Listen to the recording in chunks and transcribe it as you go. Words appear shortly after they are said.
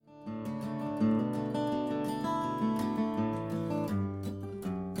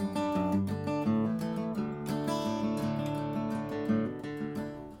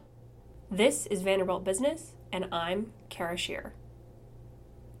This is Vanderbilt Business, and I'm Kara Shear.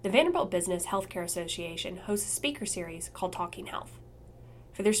 The Vanderbilt Business Healthcare Association hosts a speaker series called Talking Health.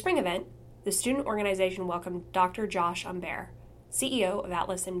 For their spring event, the student organization welcomed Dr. Josh Umbehr, CEO of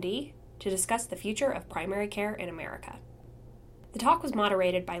Atlas MD, to discuss the future of primary care in America. The talk was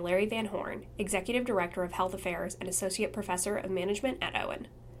moderated by Larry Van Horn, Executive Director of Health Affairs and Associate Professor of Management at Owen.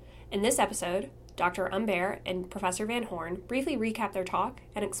 In this episode, Dr. Umbehr and Professor Van Horn briefly recap their talk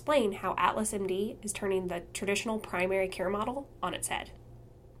and explain how Atlas MD is turning the traditional primary care model on its head.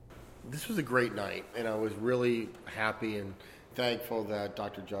 This was a great night, and I was really happy and thankful that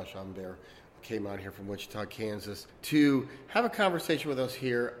Dr. Josh Umbehr came out here from Wichita, Kansas, to have a conversation with us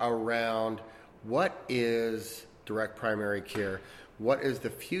here around what is direct primary care, what is the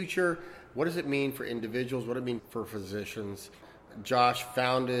future, what does it mean for individuals, what does it mean for physicians. Josh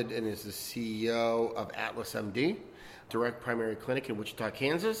founded and is the CEO of Atlas MD, direct primary clinic in Wichita,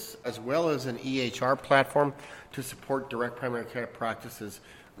 Kansas, as well as an EHR platform to support direct primary care practices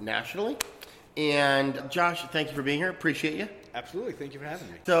nationally. And Josh, thank you for being here. Appreciate you. Absolutely. Thank you for having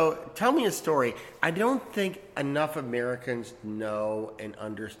me. So tell me a story. I don't think enough Americans know and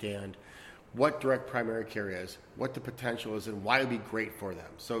understand what direct primary care is, what the potential is, and why it would be great for them.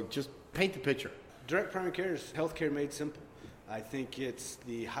 So just paint the picture. Direct primary care is healthcare made simple. I think it's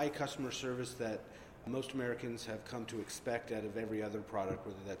the high customer service that most Americans have come to expect out of every other product,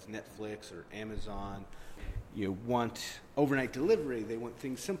 whether that's Netflix or Amazon. You want overnight delivery, they want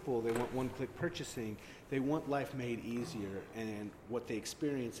things simple, they want one-click purchasing, they want life made easier, and what they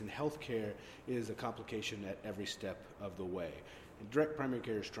experience in healthcare is a complication at every step of the way. And direct primary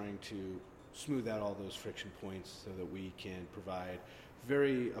care is trying to smooth out all those friction points so that we can provide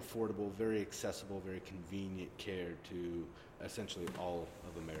very affordable, very accessible, very convenient care to essentially all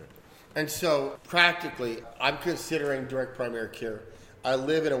of America. And so, practically, I'm considering direct primary care. I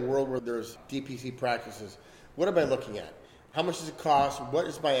live in a world where there's DPC practices. What am I looking at? How much does it cost? What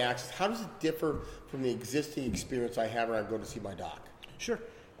is my access? How does it differ from the existing experience I have when I go to see my doc? Sure.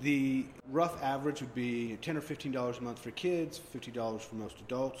 The rough average would be $10 or $15 a month for kids, $50 for most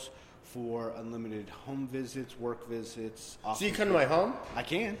adults, for unlimited home visits, work visits. So you come to my home? I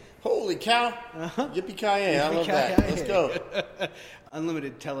can. Holy cow. Yippee-ki-yay. I love that. Let's go.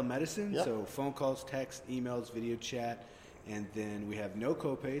 Unlimited telemedicine, Yep. So phone calls, text, emails, video chat. And then we have no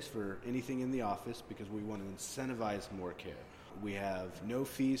copays for anything in the office because we want to incentivize more care. We have no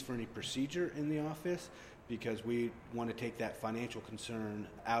fees for any procedure in the office because we want to take that financial concern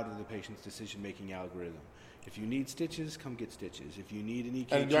out of the patient's decision-making algorithm. If you need stitches, come get stitches. If you need an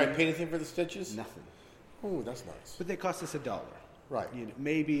EKG... And do I pay anything for the stitches? Nothing. Oh, that's nice. But they cost us $1. Right.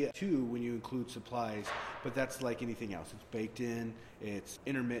 Maybe $2 when you include supplies, but that's like anything else. It's baked in, it's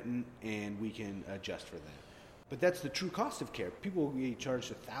intermittent, and we can adjust for that. But that's the true cost of care. People will be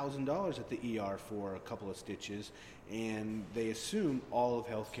charged $1,000 at the ER for a couple of stitches, and they assume all of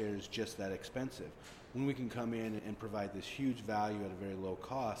healthcare is just that expensive. When we can come in and provide this huge value at a very low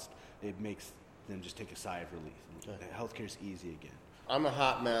cost, it makes them just take a sigh of relief. Okay. Healthcare's easy again. I'm a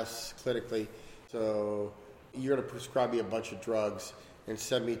hot mess clinically, so you're going to prescribe me a bunch of drugs and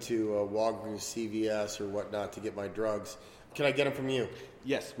send me to Walgreens, CVS, or whatnot to get my drugs. Can I get them from you?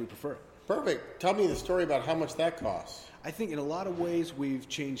 Yes, we prefer it. Perfect. Tell me the story about how much that costs. I think in a lot of ways we've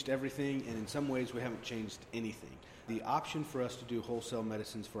changed everything, and in some ways we haven't changed anything. The option for us to do wholesale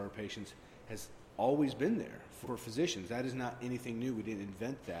medicines for our patients has always been there for physicians. That is not anything new. We didn't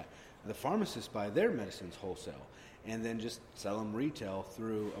invent that. The pharmacists buy their medicines wholesale and then just sell them retail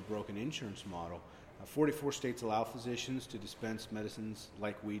through a broken insurance model. 44 states allow physicians to dispense medicines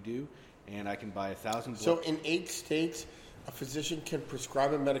like we do, and I can buy 1,000... So in 8 states, a physician can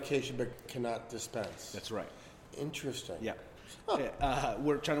prescribe a medication but cannot dispense. That's right. Interesting. Yeah.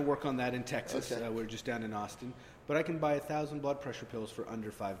 We're trying to work on that in Texas. Okay. We're just down in Austin. But I can buy 1,000 blood pressure pills for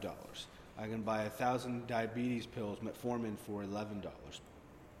under $5. I can buy 1,000 diabetes pills, metformin, for $11.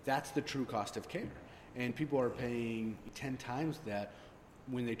 That's the true cost of care. And people are paying 10 times that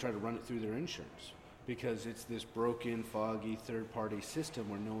when they try to run it through their insurance because it's this broken, foggy, third-party system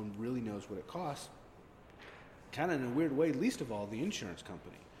where no one really knows what it costs. Kind of in a weird way, least of all, the insurance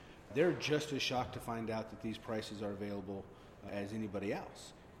company. They're just as shocked to find out that these prices are available as anybody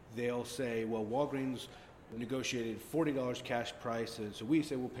else. They'll say, well, Walgreens negotiated $40 cash price, and so we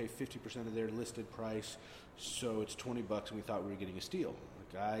say we'll pay 50% of their listed price, so it's $20, and we thought we were getting a steal.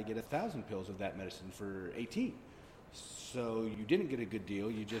 Like, I get 1,000 pills of that medicine for $18. So you didn't get a good deal,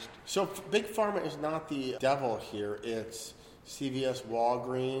 you just... So Big Pharma is not the devil here, it's CVS,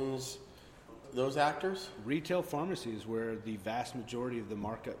 Walgreens. those actors? Retail pharmacy is where the vast majority of the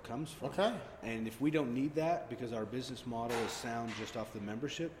markup comes from. Okay. And if we don't need that because our business model is sound just off the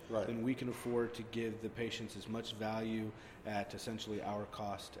membership, Right. then we can afford to give the patients as much value at essentially our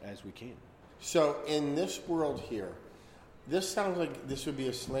cost as we can. So in this world here, this sounds like this would be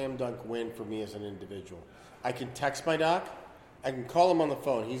a slam dunk win for me as an individual. I can text my doc. I can call him on the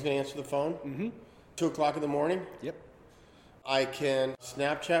phone. He's going to answer the phone. Mm-hmm. 2 o'clock in the morning. Yep. I can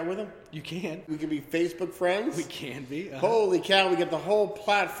Snapchat with him. You can. We can be Facebook friends. We can be. Holy cow, we get the whole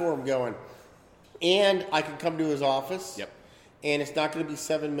platform going. And I can come to his office. Yep. And it's not going to be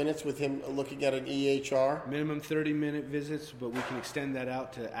 7 minutes with him looking at an EHR. Minimum 30-minute visits, but we can extend that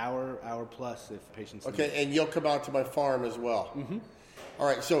out to hour plus if patients need Okay, it. and you'll come out to my farm as well. Mm-hmm. All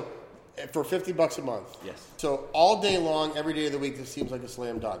right, so for $50 a month. Yes. So all day long, every day of the week, this seems like a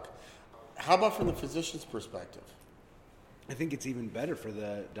slam dunk. How about from the physician's perspective? I think it's even better for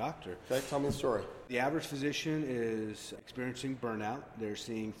the doctor. Okay, tell me the story. The average physician is experiencing burnout. They're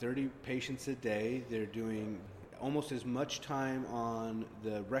seeing 30 patients a day. They're doing almost as much time on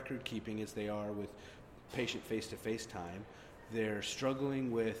the record keeping as they are with patient face-to-face time. They're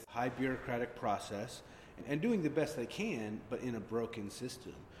struggling with high bureaucratic process and doing the best they can, but in a broken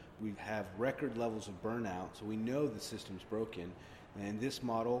system. We have record levels of burnout, so we know the system's broken. And this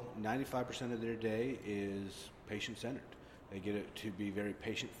model, 95% of their day is patient-centered. They get it to be very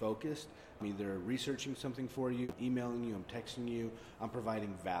patient-focused. I'm either researching something for you, emailing you, I'm texting you, I'm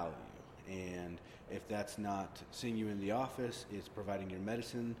providing value. And if that's not seeing you in the office, it's providing your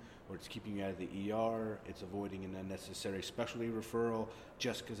medicine, or it's keeping you out of the ER, it's avoiding an unnecessary specialty referral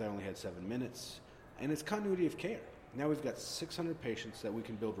just because I only had 7 minutes. And it's continuity of care. Now we've got 600 patients that we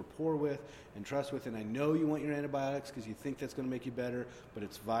can build rapport with and trust with, and I know you want your antibiotics because you think that's going to make you better, but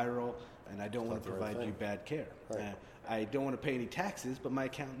it's viral, and I don't want to provide you bad care. Right. I don't want to pay any taxes, but my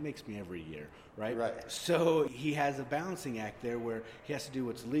accountant makes me every year, right? Right. So he has a balancing act there where he has to do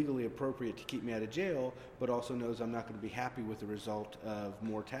what's legally appropriate to keep me out of jail, but also knows I'm not going to be happy with the result of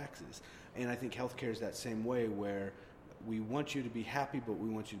more taxes. And I think healthcare is that same way where we want you to be happy, but we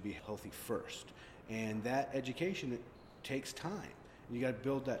want you to be healthy first. And that education, it takes time. You got to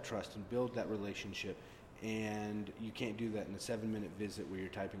build that trust and build that relationship. And you can't do that in a 7-minute visit where you're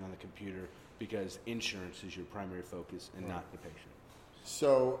typing on the computer because insurance is your primary focus and not the patient.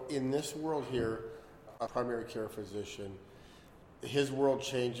 So in this world here, a primary care physician, his world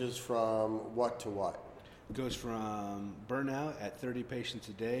changes from what to what? It goes from burnout at 30 patients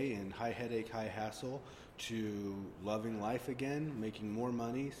a day and high headache, high hassle to loving life again, making more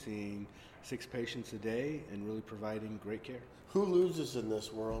money, seeing 6 patients a day, and really providing great care. Who loses in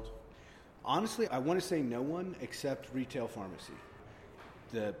this world? Honestly, I want to say no one except retail pharmacy.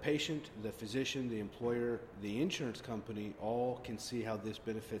 The patient, the physician, the employer, the insurance company all can see how this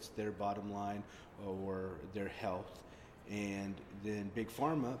benefits their bottom line or their health. And then Big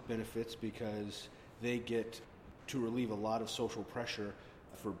Pharma benefits because they get to relieve a lot of social pressure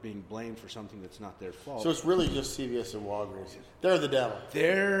for being blamed for something that's not their fault. So it's really just CVS and Walgreens. They're the devil.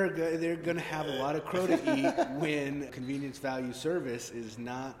 They're going to have a lot of crow to eat when convenience value service is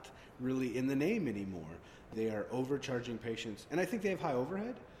not really in the name anymore. They are overcharging patients, and I think they have high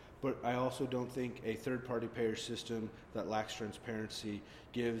overhead, but I also don't think a third-party payer system that lacks transparency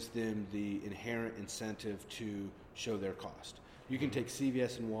gives them the inherent incentive to show their cost. You can take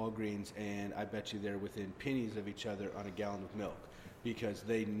CVS and Walgreens, and I bet you they're within pennies of each other on a gallon of milk because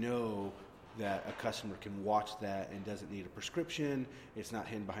they know that a customer can watch that and doesn't need a prescription. It's not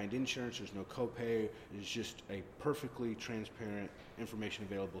hidden behind insurance. There's no copay. It's just a perfectly transparent information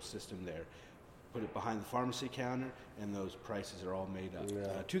available system there. Put it behind the pharmacy counter, and those prices are all made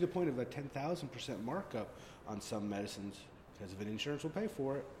up. To the point of a 10,000% markup on some medicines, because if an insurance will pay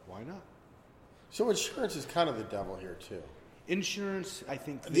for it, why not? So insurance is kind of the devil here too. Insurance, I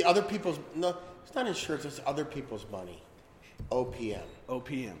think... The other people's... No, it's not insurance, it's other people's money. OPM.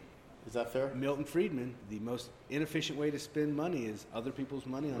 OPM. Is that fair? Milton Friedman, the most inefficient way to spend money is other people's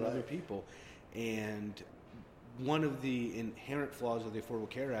money on other people. And one of the inherent flaws of the Affordable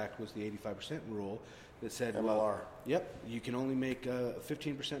Care Act was the 85% rule that said, MLR. well, yep, you can only make a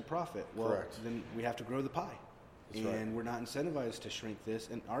 15% profit. Well, Correct. Then we have to grow the pie. That's and right. We're not incentivized to shrink this,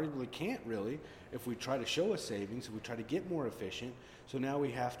 and arguably can't really if we try to show a savings, if we try to get more efficient. So now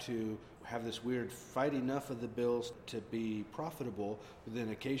we have to have this weird fight enough of the bills to be profitable, but then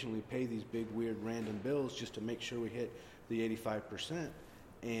occasionally pay these big, weird, random bills just to make sure we hit the 85%.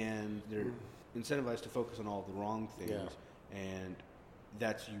 And they're incentivized to focus on all the wrong things. Yeah. And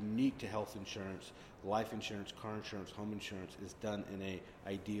that's unique to health insurance, life insurance, car insurance, home insurance, is done in a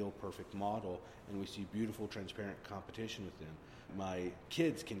ideal, perfect model, and we see beautiful, transparent competition with them. My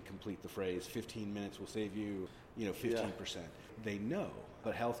kids can complete the phrase, 15 minutes will save you, 15%. Yeah. They know,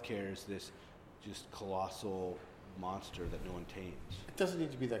 but healthcare is this just colossal monster that no one tames. It doesn't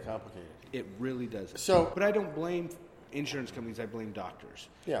need to be that complicated. It really doesn't. But I don't blame insurance companies, I blame doctors.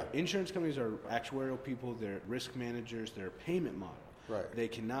 Yeah. Insurance companies are actuarial people, they're risk managers, they're a payment model. Right. They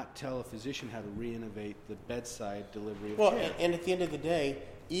cannot tell a physician how to re-innovate the bedside delivery of care. Well, and at the end of the day,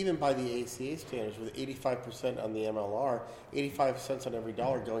 even by the ACA standards, with 85% on the MLR, 85 cents on every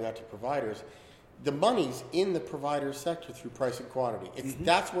dollar going out to providers, the money's in the provider sector through price and quantity.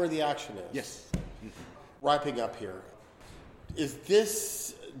 That's where the action is. Yes. Wrapping up here, is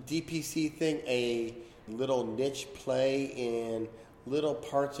this DPC thing a little niche play in little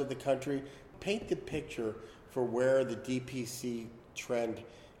parts of the country? Paint the picture for where the DPC trend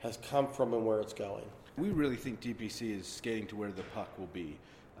has come from and where it's going. We really think DPC is skating to where the puck will be.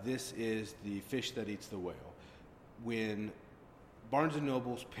 This is the fish that eats the whale. When Barnes &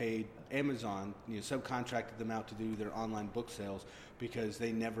 Noble's paid Amazon, subcontracted them out to do their online book sales because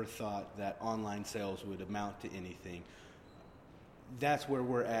they never thought that online sales would amount to anything. That's where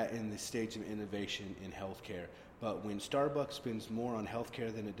we're at in the stage of innovation in healthcare. But when Starbucks spends more on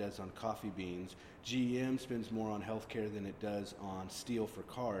healthcare than it does on coffee beans, GM spends more on healthcare than it does on steel for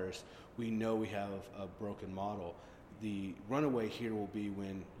cars, we know we have a broken model. The runaway here will be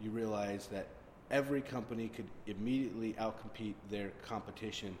when you realize that every company could immediately outcompete their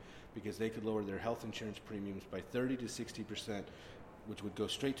competition because they could lower their health insurance premiums by 30 to 60%, which would go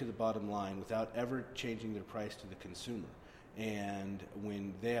straight to the bottom line without ever changing their price to the consumer. And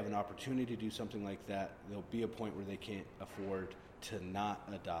when they have an opportunity to do something like that, there'll be a point where they can't afford to not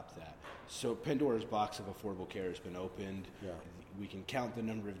adopt that. So Pandora's box of affordable care has been opened. Yeah. We can count the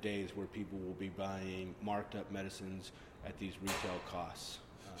number of days where people will be buying marked up medicines at these retail costs.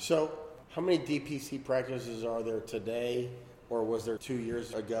 So how many DPC practices are there today, or was there 2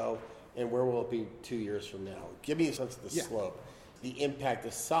 years ago, and where will it be 2 years from now? Give me a sense of the slope, the impact,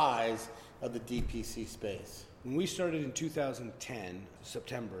 the size of the DPC space. When we started in 2010,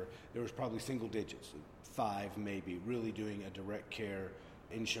 September, there was probably single digits, 5 maybe, really doing a direct care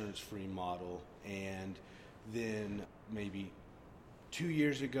insurance-free model. And then maybe 2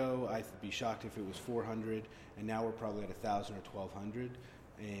 years ago, I'd be shocked if it was 400, and now we're probably at 1,000 or 1,200.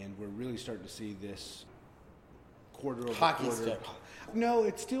 And we're really starting to see this quarter over hockey quarter. Stick. No,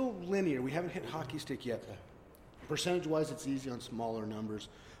 it's still linear. We haven't hit hockey stick yet. Okay. Percentage-wise, it's easy on smaller numbers,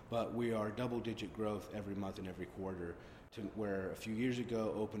 but we are double-digit growth every month and every quarter, to where a few years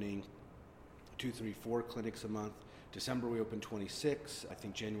ago, opening 2, 3, 4 clinics a month. December, we opened 26. I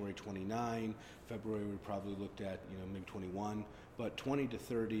think January, 29. February, we probably looked at, maybe 21. But 20 to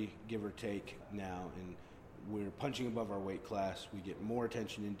 30, give or take now, and we're punching above our weight class. We get more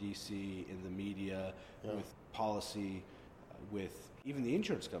attention in D.C., in the media, with policy, with even the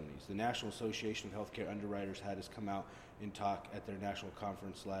insurance companies. The National Association of Healthcare Underwriters had us come out and talk at their national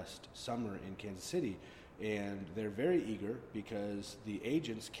conference last summer in Kansas City, and they're very eager because the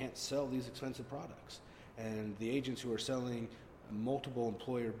agents can't sell these expensive products. And the agents who are selling multiple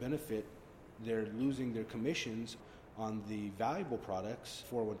employer benefit, they're losing their commissions on the valuable products,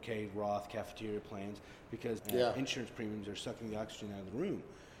 401k, Roth, cafeteria plans, because insurance premiums are sucking the oxygen out of the room.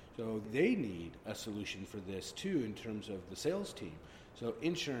 So they need a solution for this too in terms of the sales team. So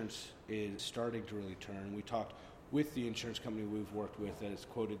insurance is starting to really turn. We talked with the insurance company we've worked with that has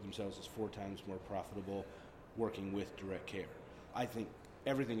quoted themselves as 4 times more profitable working with direct care. I think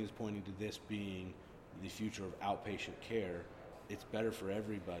everything is pointing to this being the future of outpatient care. It's better for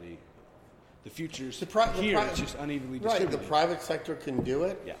everybody. The future's here, it's just unevenly distributed. Right, the private sector can do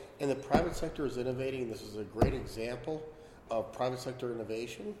it, yeah. And the private sector is innovating. This is a great example of private sector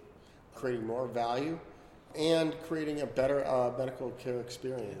innovation, creating more value, and creating a better medical care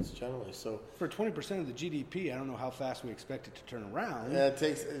experience generally. So for 20% of the GDP, I don't know how fast we expect it to turn around. Yeah, it's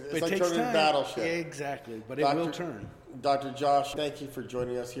like turning a battleship. Exactly, but it will turn. Dr. Josh, thank you for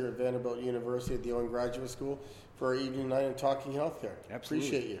joining us here at Vanderbilt University at the Owen Graduate School for our evening night on Talking Healthcare. Absolutely.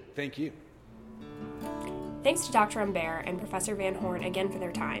 Appreciate you. Thank you. Thanks to Dr. Umbehr and Professor Van Horn again for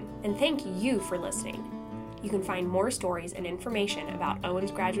their time, and thank you for listening. You can find more stories and information about Owen's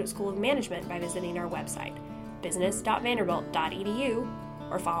Graduate School of Management by visiting our website, business.vanderbilt.edu,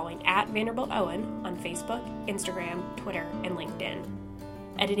 or following @VanderbiltOwen on Facebook, Instagram, Twitter, and LinkedIn.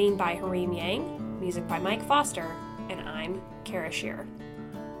 Editing by Hareem Yang, music by Mike Foster, and I'm Kara Shear.